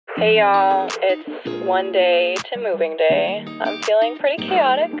Hey y'all, it's one day to moving day. I'm feeling pretty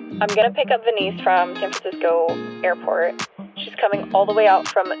chaotic. I'm gonna pick up Venise from San Francisco airport. She's coming all the way out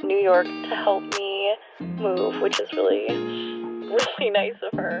from New York to help me move, which is really nice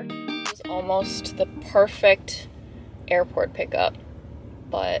of her. It was almost the perfect airport pickup,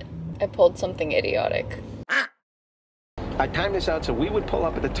 but I pulled something idiotic. I timed this out so we would pull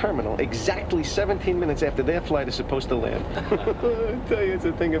up at the terminal exactly 17 minutes after their flight is supposed to land. I tell you, it's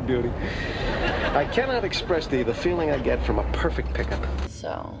a thing of beauty. I cannot express to you the feeling I get from a perfect pickup.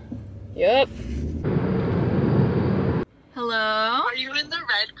 So, yep. Hello? Are you in the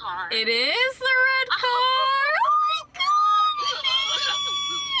red car? It is the red car! Oh my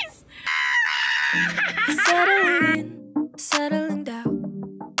god! Settling in, settling down.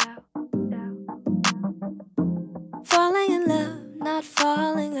 Falling in love, not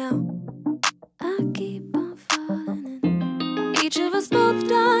falling out. I keep on falling in. Each of us both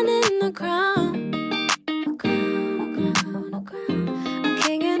done in the crown. A crown, a crown, a crown. A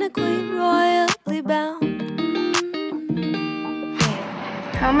king and a queen royally bound.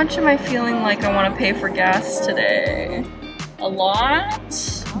 How much am I feeling like I want to pay for gas today? A lot?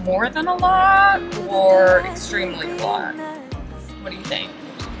 More than a lot? Or extremely a lot? What do you think?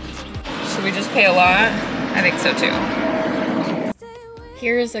 Should we just pay a lot? I think so too.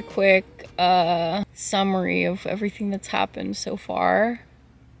 Here's a quick summary of everything that's happened so far.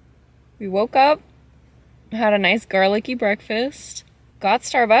 We woke up, had a nice garlicky breakfast, got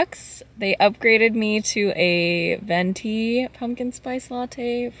Starbucks. They upgraded me to a venti pumpkin spice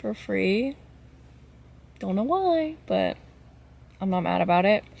latte for free. Don't know why, but I'm not mad about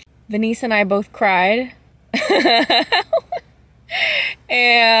it. Venise and I both cried.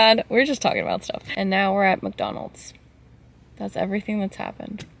 And we're just talking about stuff. And now we're at McDonald's. That's everything that's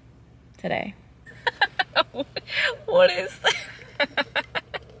happened today. What is that?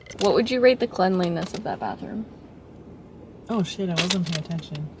 What would you rate the cleanliness of that bathroom? Oh shit, I wasn't paying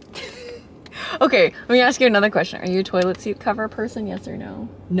attention. Okay, let me ask you another question. Are you a toilet seat cover person, yes or no?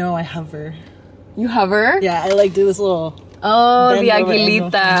 No, I hover. You hover? Yeah, I like do this little... Oh, bend the over angle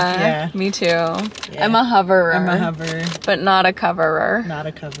aguilita. thing. Yeah. Me too. Yeah. I'm a hoverer. I'm a hover. But not a coverer. Not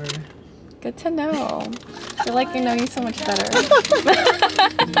a cover. Good to know. I feel like I know you so much better.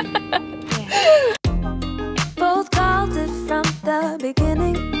 Both called it from the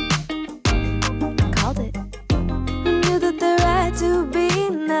beginning. Called it. We knew that the right to be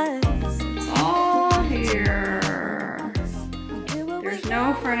nice. All here. There's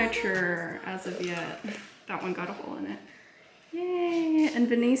no furniture as of yet. That one got a hole in it. Yay! And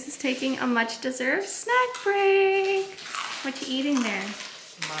Venise is taking a much deserved snack break. What you eating there?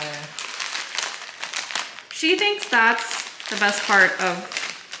 Maya. She thinks that's the best part of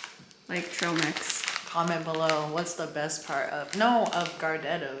like trail mix. Comment below, what's the best part of... No, of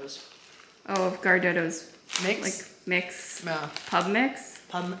Gardetto's. Oh, of Gardetto's Mix? like mix. No. Pub mix?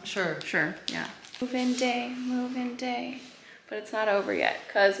 Sure. Sure, yeah. Move-in day, move-in day. But it's not over yet,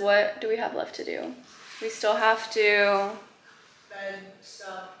 because what do we have left to do? We still have to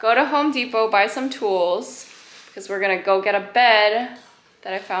go to Home Depot, buy some tools, because we're gonna go get a bed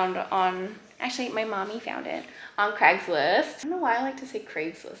that I found on, actually my mommy found it, on Craigslist. I don't know why I like to say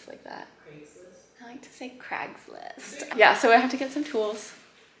Craigslist like that. Craigslist? I like to say Craigslist. Yeah, so I have to get some tools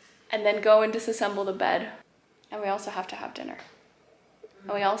and then go and disassemble the bed. And we also have to have dinner.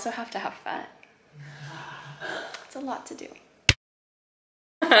 And we also have to have fun. It's a lot to do.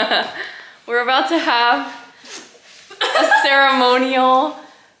 We're about to have a ceremonial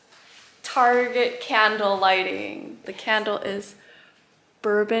Target candle lighting. The candle is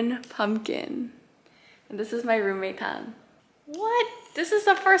bourbon pumpkin. And this is my roommate Tan. What? This is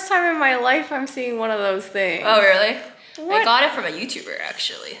the first time in my life I'm seeing one of those things. Oh, really? What? I got it from a YouTuber,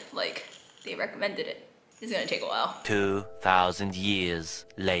 actually. Like, they recommended it. It's gonna take a while. 2,000 years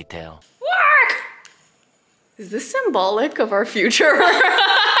later. Work! Is this symbolic of our future?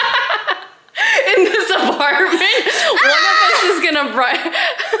 In this apartment, one of us is gonna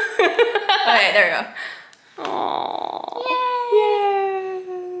Okay, there we go. Aww.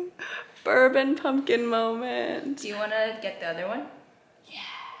 Yay! Bourbon pumpkin moment. Do you wanna get the other one?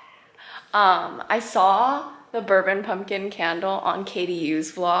 I saw the bourbon pumpkin candle on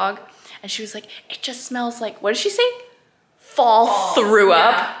KDU's vlog, and she was like, it just smells like, what did she say? Fall threw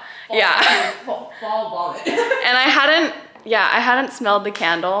up. Yeah. Fall vomit. And I hadn't smelled the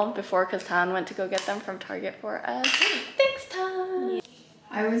candle before because Tan went to go get them from Target for us. Thanks, Tan.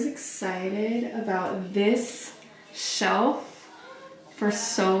 I was excited about this shelf for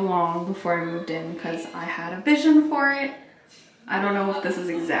so long before I moved in because I had a vision for it. I don't know if this is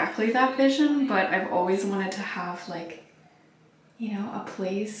exactly that vision, but I've always wanted to have like you know, a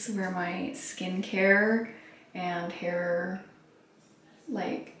place where my skincare and hair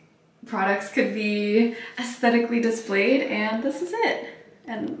like products could be aesthetically displayed, and this is it.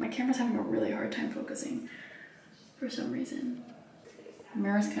 And my camera's having a really hard time focusing for some reason. The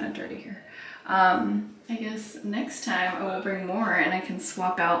mirror's kind of dirty here. I guess next time I will bring more and I can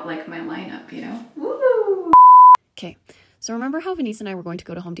swap out like my lineup, you know? Woo! Okay, so remember how Venise and I were going to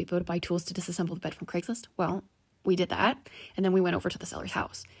go to Home Depot to buy tools to disassemble the bed from Craigslist? Well, we did that, and then we went over to the seller's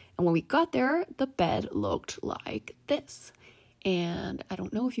house. And when we got there, the bed looked like this. And I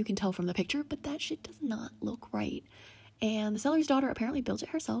don't know if you can tell from the picture, but that shit does not look right. And the seller's daughter apparently built it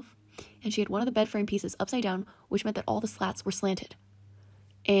herself, and she had one of the bed frame pieces upside down, which meant that all the slats were slanted.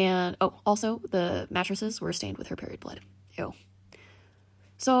 And, oh, also, the mattresses were stained with her period blood. Ew.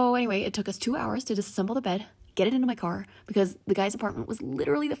 So anyway, it took us 2 hours to disassemble the bed, get it into my car, because the guy's apartment was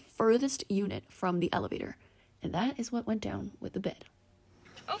literally the furthest unit from the elevator. And that is what went down with the bed.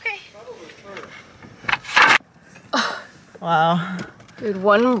 Okay. Wow. Dude,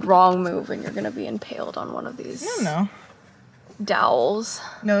 one wrong move and you're gonna be impaled on one of these dowels.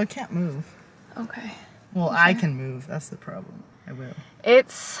 No, it can't move. Okay. Well, okay. I can move. That's the problem. I will.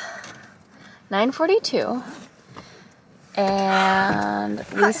 It's 9:42 and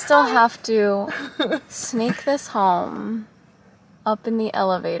we still have to sneak this home up in the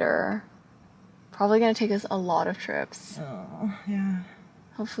elevator. Probably gonna take us a lot of trips. Oh, yeah.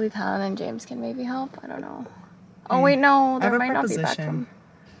 Hopefully Talon and James can maybe help. I don't know. Oh wait, no, there might not be back from.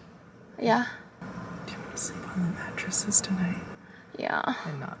 Yeah. Do you want to sleep on the mattresses tonight? Yeah.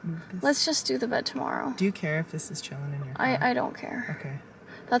 And not move this? Let's just do the bed tomorrow. Do you care if this is chilling in your car? I don't care. Okay.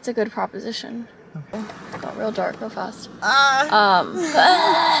 That's a good proposition. Okay. Got real dark real fast.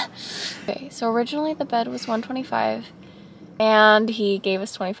 Okay, so originally the bed was $125 and he gave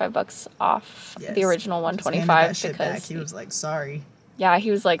us $25 off the original $125 because he was like, sorry. Yeah,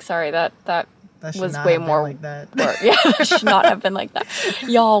 he was like, sorry, that was not way have more been like that. Yeah, that should not have been like that.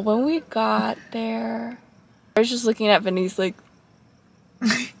 Y'all, when we got there, I was just looking at Venise like,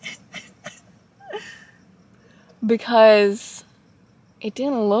 because it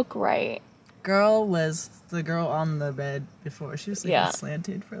didn't look right. Girl was the girl on the bed before. She was sleeping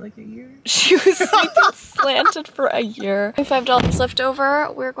slanted for like a year. She was sleeping slanted for a year. $5 left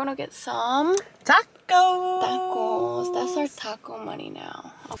over. We're gonna get some tacos. That's our taco money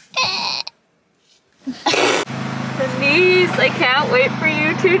now. Venise, I can't wait for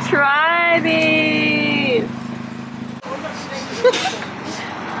you to try these.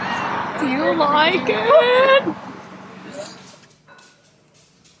 Do you like it?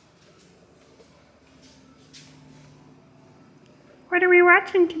 What are we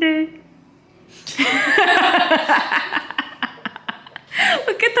watching today?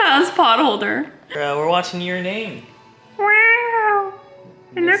 Look at that pot holder. We're watching Your Name. Wow,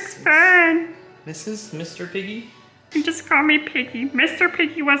 it looks fun. Mrs. Mr. Piggy? You just call me Piggy. Mr.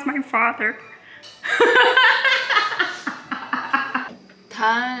 Piggy was my father.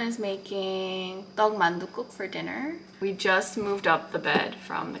 Tan is making 떡 만둣국 for dinner. We just moved up the bed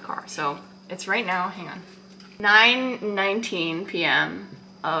from the car, so it's right now, hang on, 9:19 p.m.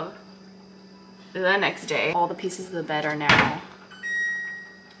 of the next day. All the pieces of the bed are now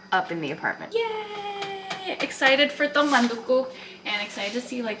up in the apartment. Yay! Excited for 떡 만둣국 and excited to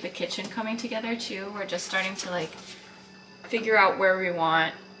see like the kitchen coming together too. We're just starting to like figure out where we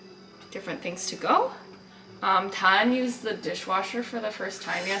want different things to go. Tan used the dishwasher for the first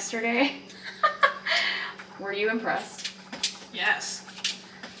time yesterday. Were you impressed? Yes.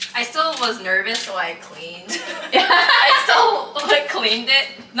 I still was nervous, so I cleaned. I still like cleaned it.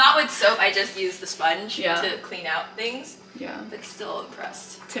 Not with soap, I just used the sponge to clean out things. Yeah. But still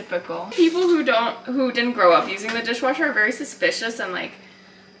impressed. Typical. People who didn't grow up using the dishwasher are very suspicious and like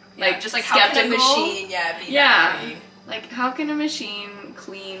just like skeptical. How can a machine be that clean? Like how can a machine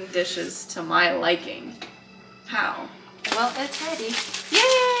clean dishes to my liking? How? Well, it's ready.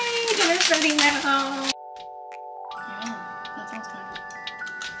 Yay! Dinner's ready now. Yeah, that sounds good.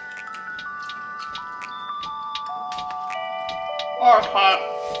 Oh, it's hot.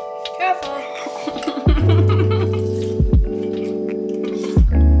 Careful.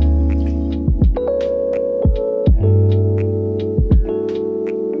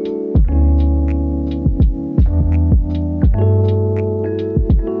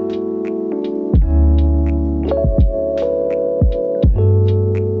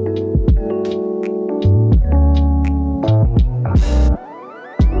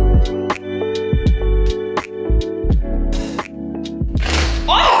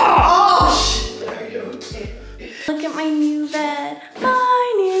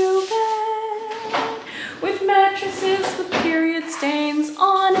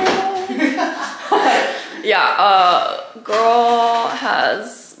 Yeah, girl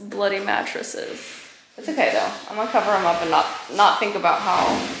has bloody mattresses. It's okay though. I'm gonna cover them up and not think about how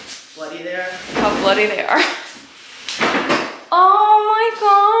bloody they are. Oh my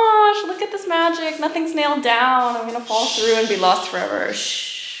gosh, look at this magic. Nothing's nailed down. I'm gonna fall through and be lost forever.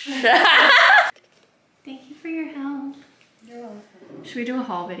 Shh. Thank you for your help. You're welcome. Should we do a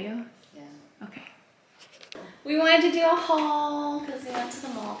haul video? Yeah. Okay. We wanted to do a haul because we went to the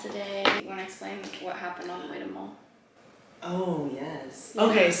mall today. You want to explain what happened on the way to the mall? Oh, yes. Yeah.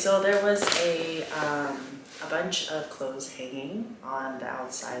 Okay, so there was a bunch of clothes hanging on the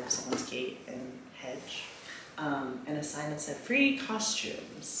outside of someone's gate and hedge. And a sign that said free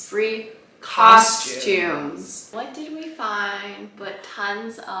costumes. Free costumes. What did we find but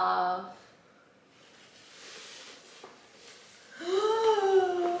tons of...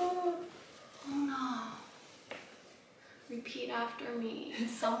 Oh no. Repeat after me.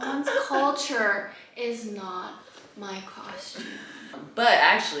 Someone's culture is not my costume. But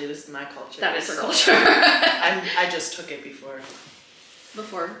actually, this is my culture. That is her so culture. I just took it before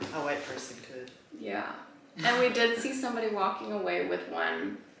a white person could. Yeah. And we did see somebody walking away with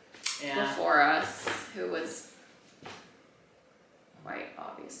one before us who was quite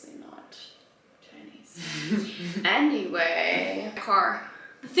obviously not Chinese. Anyway, car.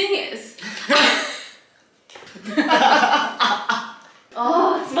 The thing is...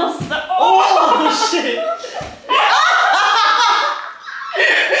 Oh, it smells so... Oh, shit!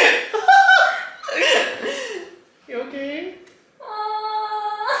 You okay?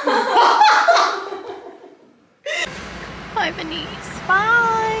 Bye, Venise.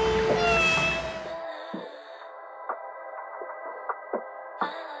 Bye.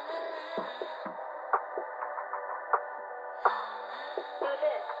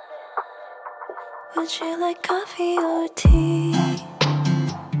 Would you like coffee or tea?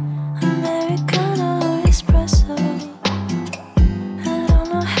 Americano or espresso? I don't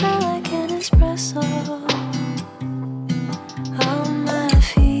know how I can espresso all my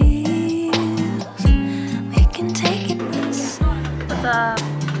feels. We can take it this. What's up?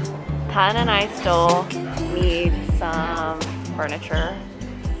 Tan and I still need some furniture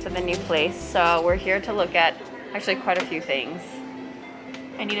for the new place, so we're here to look at actually quite a few things.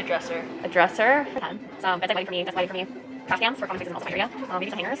 I need a dresser. A dresser for 10. Some bedside lighting for me, desk lighting for me. Trash cans for common spaces in also my area. Maybe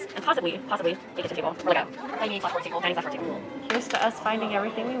some hangers, and possibly a kitchen table. Or like a dining/work table. Here's to us finding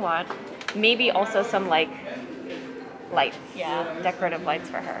everything we want. Maybe also some like lights. Yeah. Decorative lights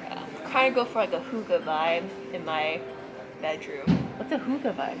for her. Yeah. Kind of go for like a hygge vibe in my bedroom. What's a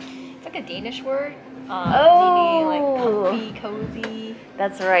hygge vibe? It's like a Danish word. Oh. Meaning like comfy, cozy.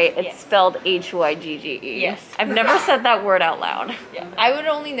 That's right. It's Yes. spelled H-Y-G-G-E. Yes. I've never said that word out loud. Yeah. I would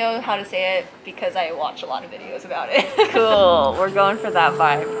only know how to say it because I watch a lot of videos about it. Cool. We're going for that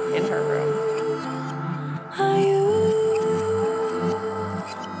vibe in her room. Are you?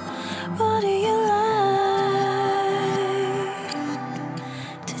 What do you like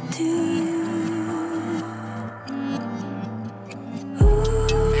to do?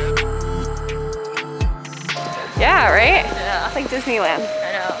 Yeah, right? Yeah. It's like Disneyland.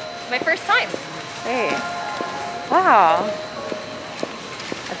 I know. My first time. Hey. Wow.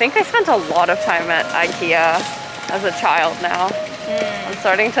 I think I spent a lot of time at IKEA as a child now. I'm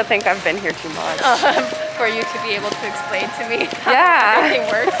starting to think I've been here too much. For you to be able to explain to me how Yeah. everything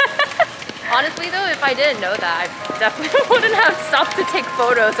works. Honestly though, if I didn't know that, I definitely wouldn't have stopped to take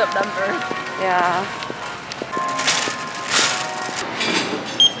photos of numbers. Yeah.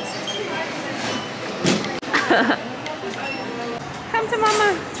 Come to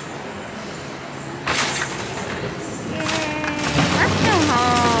mama. Yay. Let's go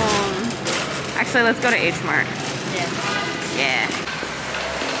home. Actually, let's go to H Mart. Yeah.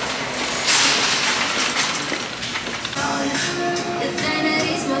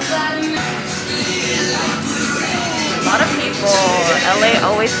 A lot of people. LA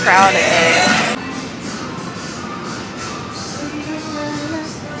always crowded.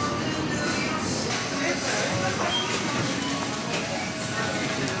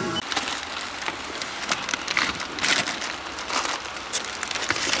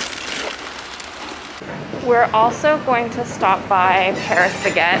 We're also going to stop by Paris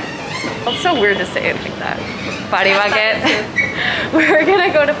Baguette. It's so weird to say it like that. Paris Baguette. We're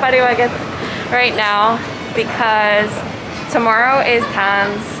gonna go to Paris Baguette right now because tomorrow is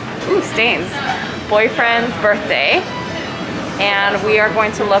Tan's, stains, boyfriend's birthday. And we are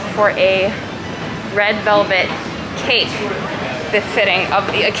going to look for a red velvet cake befitting of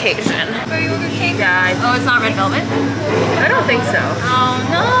the occasion. Yogurt cake? Yeah. Oh, it's not red velvet? I don't think so. Oh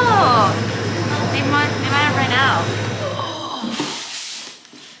no! They might have right now.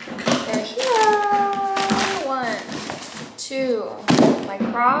 They're here. my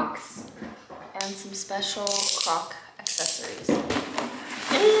Crocs and some special Croc accessories.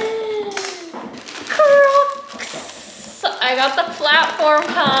 Crocs! I got the platform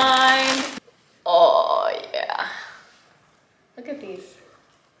kind. Oh yeah. Look at these.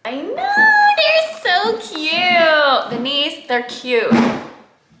 I know, they're so cute. Venise, they're cute.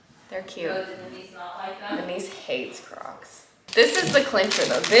 They're cute. Oh, did Venise not like them? Venise hates Crocs. This is the clincher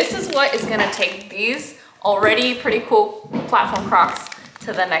though. This is what is gonna take these already pretty cool platform Crocs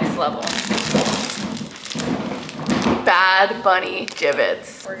to the next level. Bad Bunny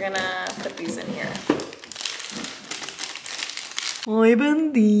gibbets. We're gonna put these in here. Ay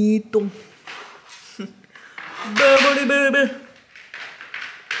bendito. Baby, baby.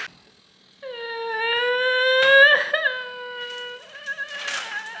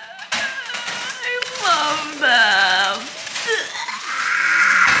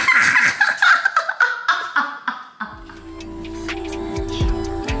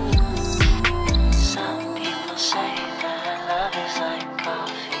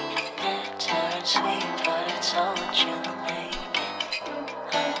 Sweet, but it's all that you